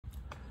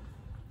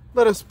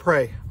Let us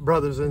pray,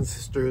 brothers and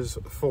sisters,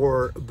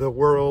 for the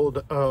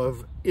world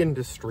of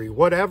industry,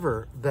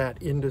 whatever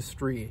that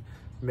industry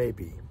may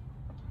be.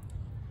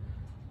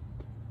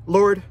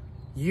 Lord,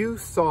 you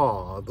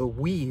saw the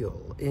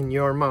wheel in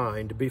your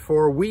mind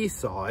before we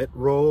saw it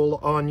roll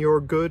on your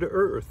good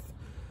earth.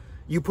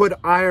 You put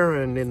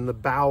iron in the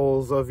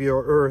bowels of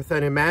your earth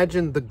and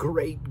imagined the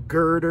great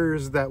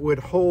girders that would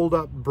hold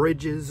up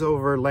bridges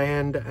over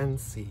land and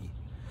sea.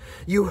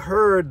 You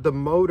heard the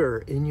motor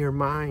in your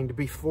mind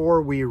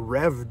before we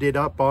revved it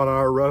up on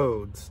our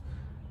roads.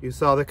 You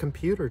saw the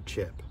computer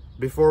chip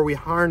before we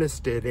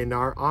harnessed it in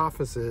our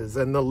offices,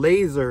 and the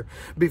laser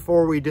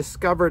before we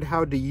discovered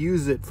how to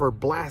use it for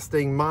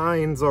blasting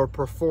mines or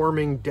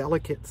performing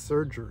delicate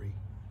surgery.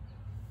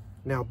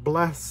 Now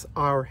bless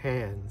our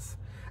hands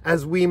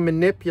as we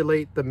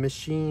manipulate the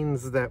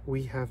machines that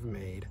we have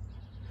made.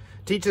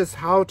 Teach us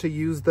how to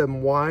use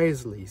them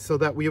wisely so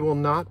that we will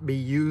not be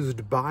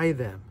used by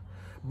them.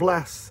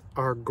 Bless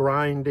our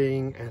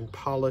grinding and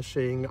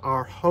polishing,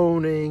 our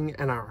honing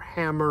and our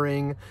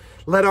hammering.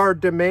 Let our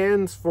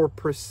demands for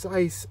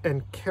precise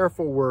and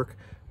careful work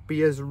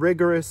be as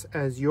rigorous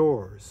as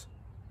yours,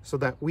 so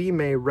that we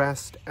may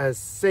rest as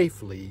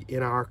safely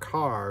in our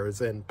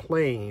cars and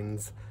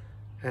planes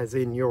as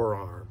in your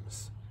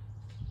arms.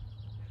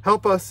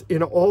 Help us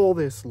in all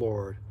this,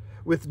 Lord,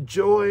 with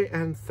joy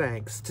and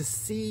thanks, to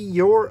see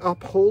your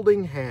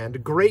upholding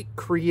hand, great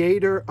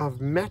creator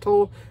of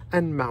metal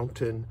and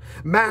mountain,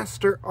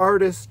 master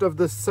artist of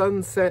the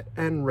sunset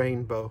and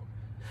rainbow.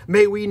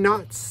 May we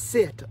not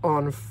sit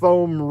on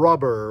foam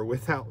rubber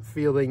without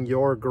feeling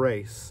your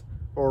grace,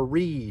 or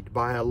read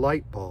by a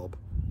light bulb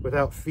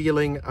without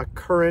feeling a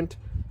current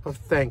of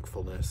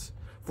thankfulness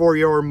for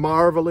your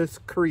marvelous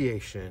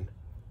creation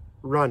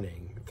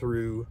running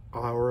through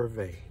our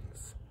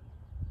veins.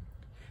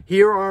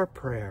 Hear our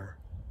prayer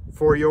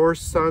for your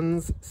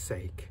Son's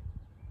sake.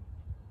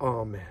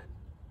 Amen.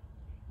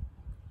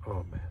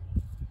 Amen.